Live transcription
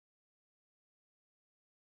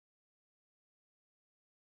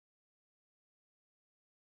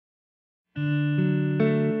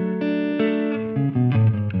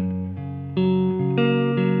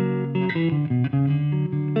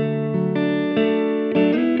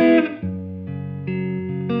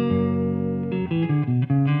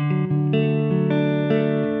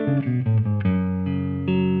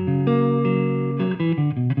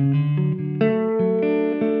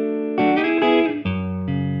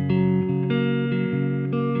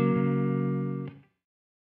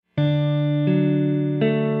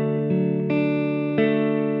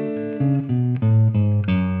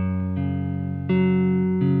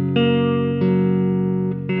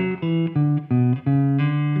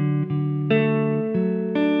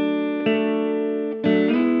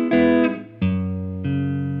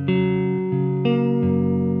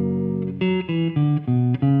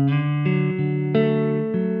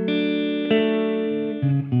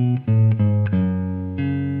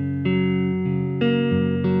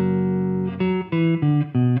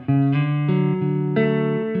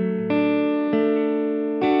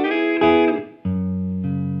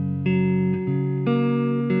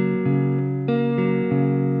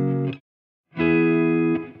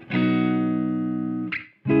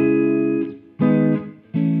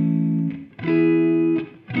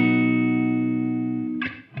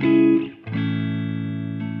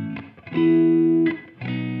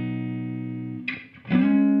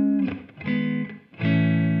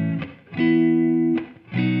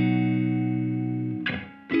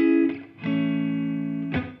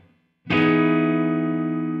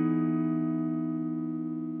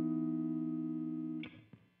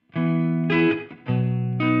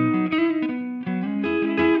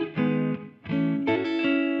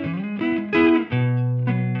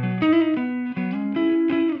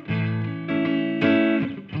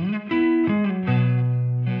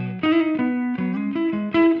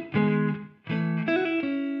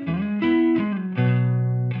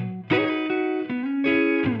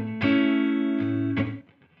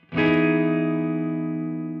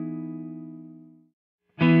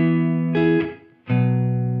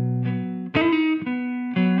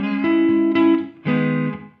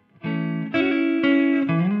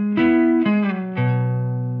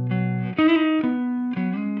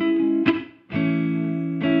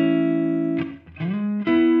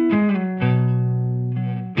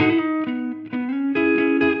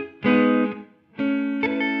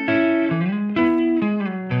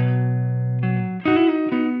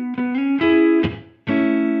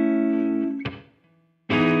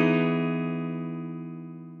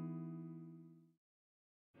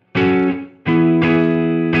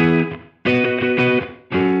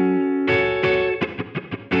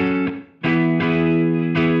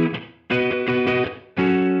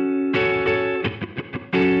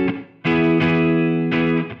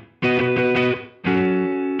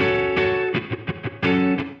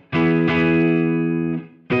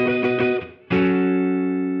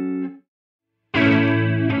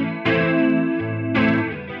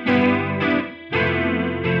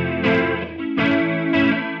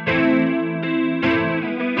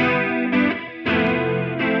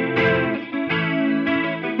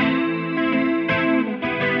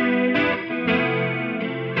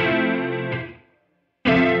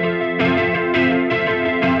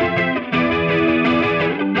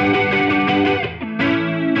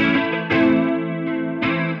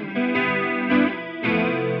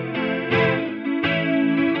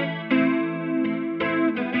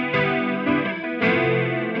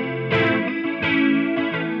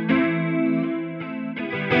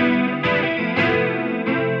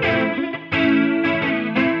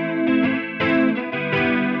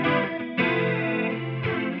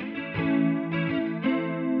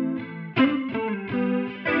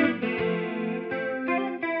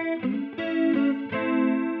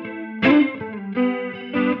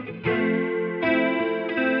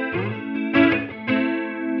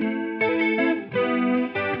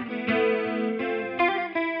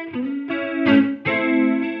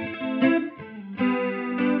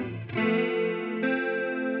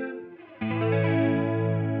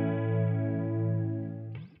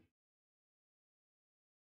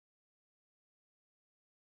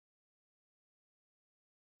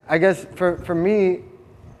I guess for me,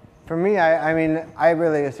 I mean, I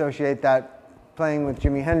really associate that playing with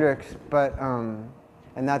Jimi Hendrix, but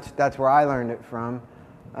and that's where I learned it from.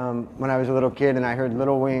 When I was a little kid and I heard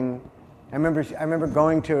Little Wing, I remember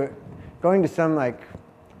going to some like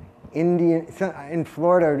in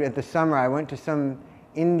Florida at the summer. I went to some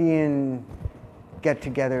Indian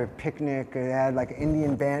get-together picnic. They had like an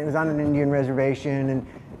Indian band. It was on an Indian reservation, and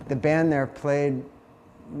the band there played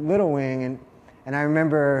Little Wing, and I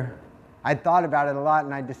remember I thought about it a lot,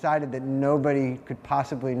 and I decided that nobody could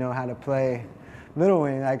possibly know how to play Little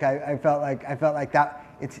Wing. Like I felt like that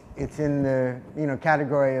it's in the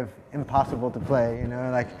category of impossible to play. And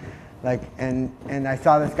I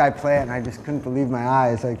saw this guy play it, and I just couldn't believe my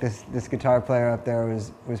eyes. Like this guitar player up there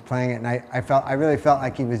was playing it, and I really felt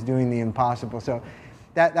like he was doing the impossible. So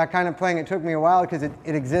that kind of playing, it took me a while because it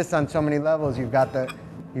exists on so many levels. You've got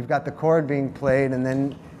the chord being played, and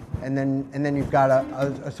then you've got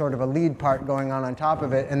a sort of a lead part going on top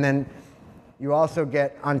of it, and then you also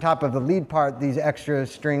get on top of the lead part these extra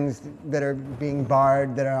strings that are being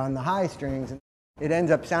barred that are on the high strings. It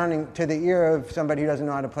ends up sounding, to the ear of somebody who doesn't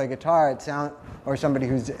know how to play guitar, or somebody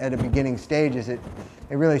who's at a beginning stages, it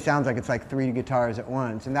really sounds like it's like 3 guitars at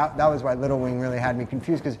once. And that was why Little Wing really had me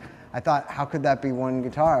confused, because I thought, how could that be 1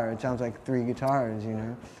 guitar? It sounds like 3 guitars,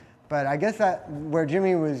 But I guess that where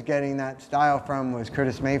Jimmy was getting that style from was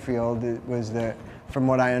Curtis Mayfield. It was from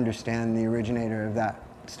what I understand, the originator of that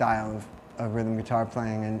style of rhythm guitar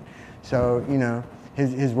playing. And so,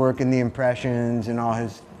 his work in the Impressions and all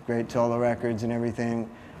his great solo records and everything,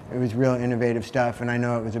 it was real innovative stuff, and I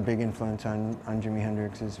know it was a big influence on Jimi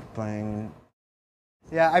Hendrix's playing.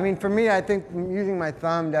 Yeah, I mean, for me, I think using my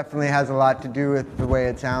thumb definitely has a lot to do with the way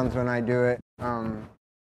it sounds when I do it,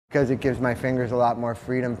 because it gives my fingers a lot more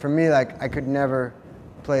freedom. For me, like, I could never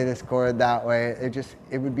play this chord that way.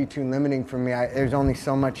 It would be too limiting for me. There's only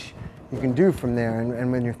so much you can do from there,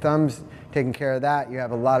 and when your thumb's taking care of that, you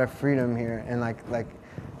have a lot of freedom here, and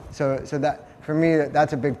so that. For me,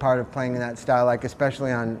 that's a big part of playing in that style, like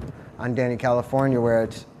especially on Danny California, where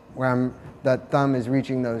that thumb is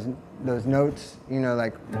reaching those notes,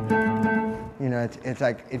 it's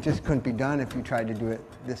like it just couldn't be done if you tried to do it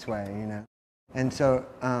this way, And so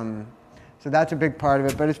that's a big part of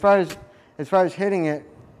it. But as far as hitting it,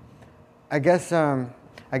 I guess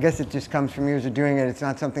it just comes from years of doing it. It's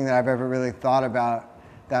not something that I've ever really thought about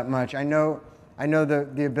that much. I know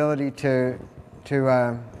the ability to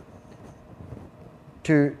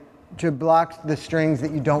block the strings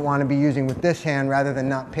that you don't want to be using with this hand rather than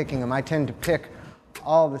not picking them. I tend to pick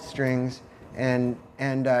all the strings, and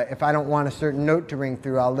if I don't want a certain note to ring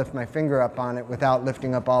through, I'll lift my finger up on it without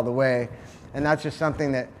lifting up all the way. And that's just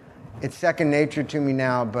something that it's second nature to me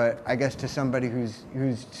now, but I guess to somebody who's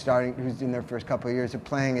in their first couple of years of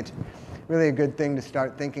playing, it's really a good thing to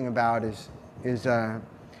start thinking about is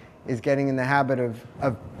getting in the habit of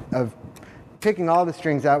picking all the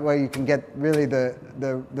strings. That way you can get really the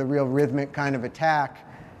real rhythmic kind of attack,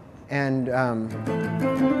 and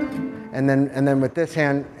then with this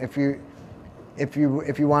hand, if you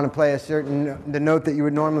want to play the note that you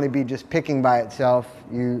would normally be just picking by itself,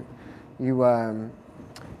 you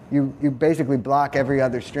basically block every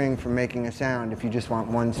other string from making a sound if you just want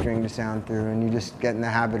one string to sound through, and you just get in the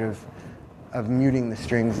habit of muting the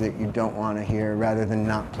strings that you don't want to hear rather than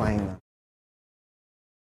not playing them.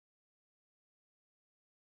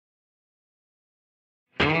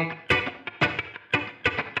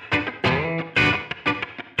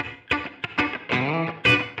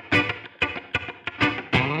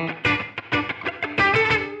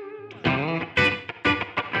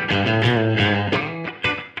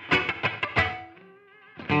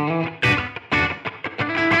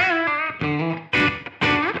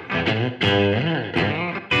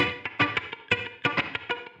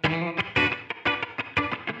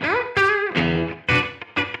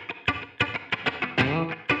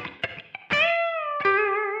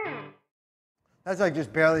 That's like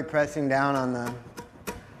just barely pressing down on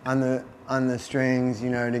the strings,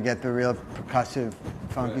 to get the real percussive,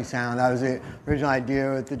 funky sound. That was the original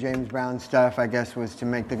idea with the James Brown stuff, I guess, was to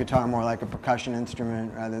make the guitar more like a percussion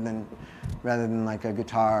instrument rather than like a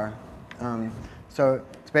guitar. So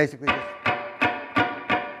it's basically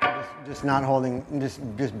just not holding, just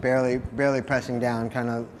barely pressing down, kind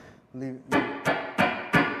of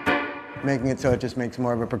making it so it just makes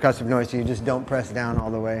more of a percussive noise, so you just don't press down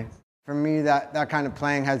all the way. For me, that kind of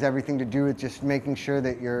playing has everything to do with just making sure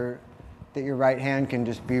that your right hand can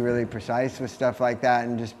just be really precise with stuff like that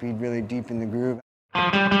and just be really deep in the groove.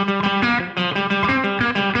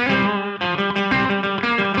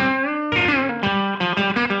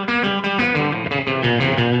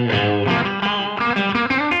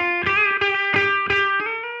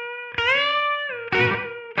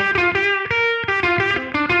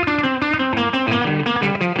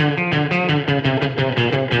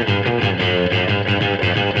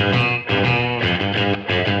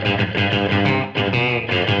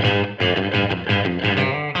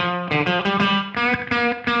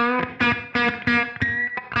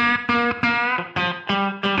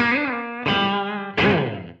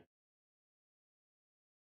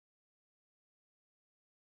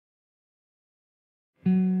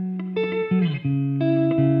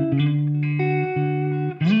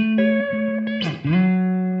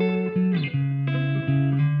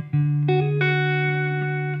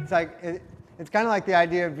 it's kind of like the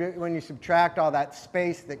idea of when you subtract all that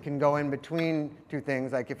space that can go in between two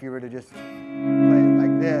things, like if you were to just play it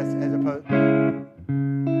like this, as opposed,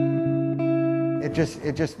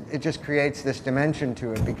 it just creates this dimension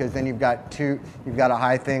to it, because then you've got a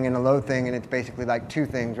high thing and a low thing, and it's basically like two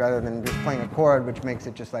things rather than just playing a chord, which makes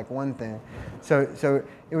it just like one thing. So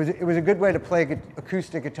it was a good way to play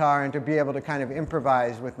acoustic guitar and to be able to kind of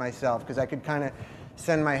improvise with myself, because I could kind of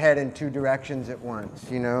send my head in two directions at once,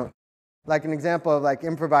 you know? Like an example of like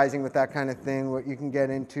improvising with that kind of thing, what you can get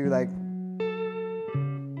into, like,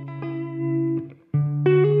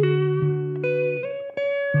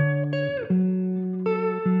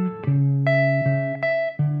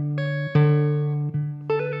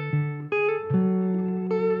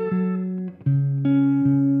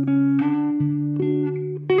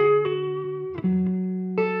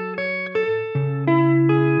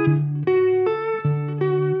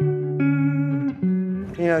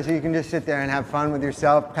 you know, so you can just sit there and have fun with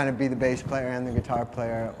yourself, kind of be the bass player and the guitar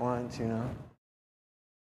player at once, you know.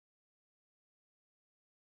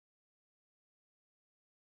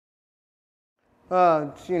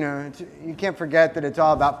 Well, you know, you can't forget that it's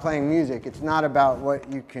all about playing music. It's not about what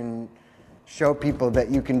you can show people that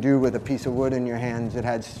you can do with a piece of wood in your hands that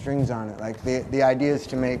has strings on it. Like the idea is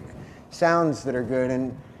to make sounds that are good,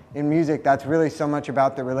 and in music, that's really so much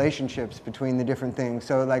about the relationships between the different things.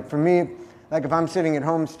 So like for me, like if I'm sitting at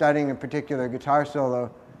home studying a particular guitar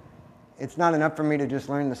solo, it's not enough for me to just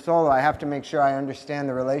learn the solo. I have to make sure I understand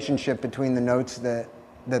the relationship between the notes that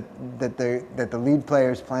the lead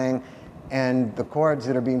player is playing and the chords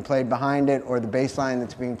that are being played behind it, or the bass line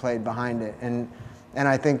that's being played behind it. And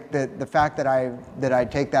I think that the fact that I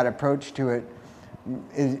take that approach to it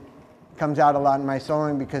comes out a lot in my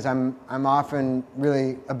soloing, because I'm often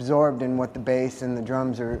really absorbed in what the bass and the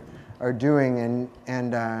drums are doing,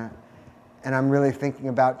 and I'm really thinking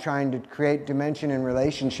about trying to create dimension and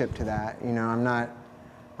relationship to that. You know, I'm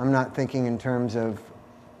not thinking in terms of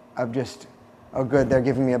just, oh good, they're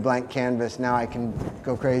giving me a blank canvas, now I can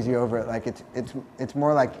go crazy over it. Like it's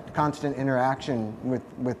more like constant interaction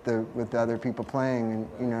with the other people playing, and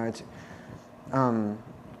you know, it's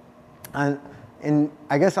and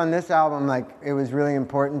I guess on this album, like, it was really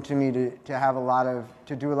important to me to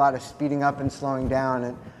do a lot of speeding up and slowing down,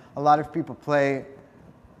 and a lot of people play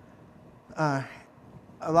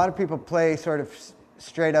sort of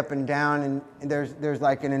straight up and down, and there's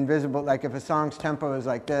like an invisible, like if a song's tempo is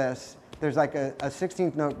like this, there's like a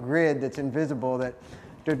 16th note grid that's invisible that,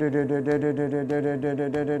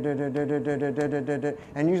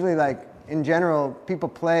 and usually, like, in general, people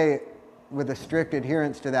play with a strict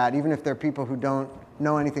adherence to that, even if they're people who don't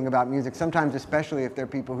know anything about music. Sometimes, especially if they're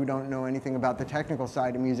people who don't know anything about the technical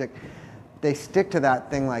side of music, they stick to that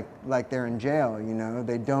thing like they're in jail, you know?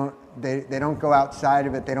 They don't go outside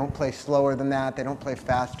of it. They don't play slower than that. They don't play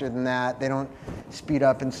faster than that. They don't speed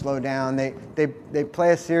up and slow down. They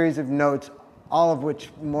play a series of notes, all of which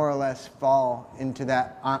more or less fall into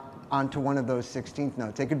that, onto one of those 16th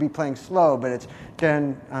notes. They could be playing slow, but it's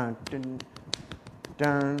dun, dun, dun,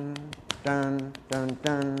 dun, dun, dun,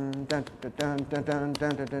 dun, dun, dun, dun, dun,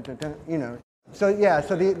 dun, dun, dun, you know. So yeah,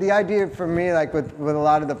 so the idea for me, like with a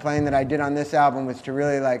lot of the playing that I did on this album, was to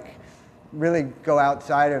really go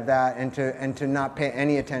outside of that and to not pay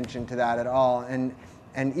any attention to that at all. And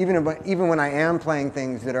even when I am playing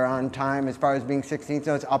things that are on time, as far as being 16th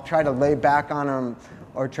notes, I'll try to lay back on them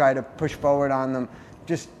or try to push forward on them.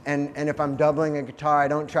 And if I'm doubling a guitar, I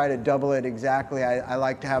don't try to double it exactly. I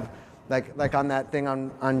like to have, like on that thing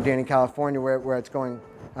on Danny California where it's going.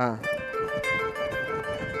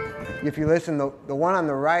 If you listen, the one on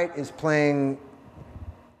the right is playing.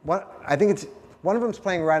 I think it's one of them's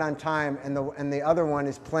playing right on time, and the other one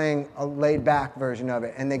is playing a laid back version of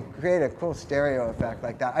it, and they create a cool stereo effect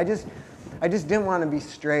like that. I just didn't want to be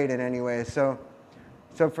straight in any way. So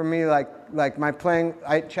for me, like my playing,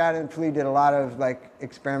 Chad and Flea did a lot of like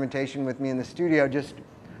experimentation with me in the studio, just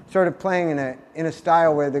sort of playing in a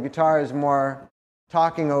style where the guitar is more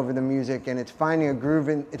talking over the music, and it's finding a groove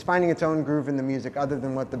it's finding its own groove in the music, other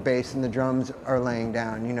than what the bass and the drums are laying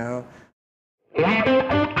down, you know.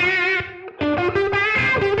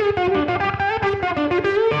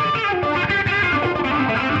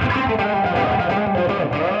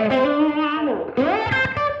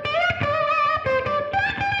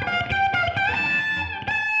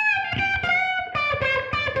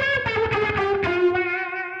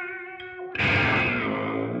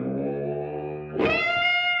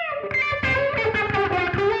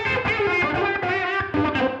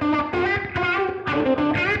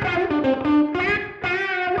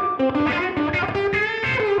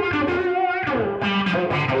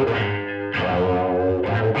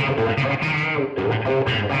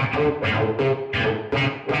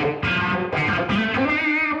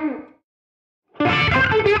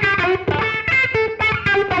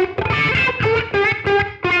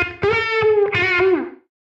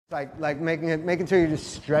 Like making sure you're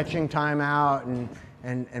just stretching time out and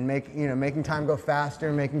making time go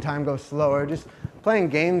faster, making time go slower, just playing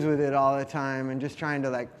games with it all the time and just trying to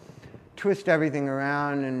like twist everything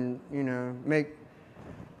around and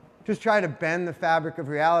just try to bend the fabric of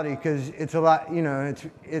reality, because it's a lot,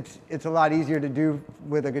 it's a lot easier to do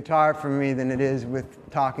with a guitar for me than it is with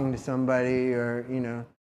talking to somebody or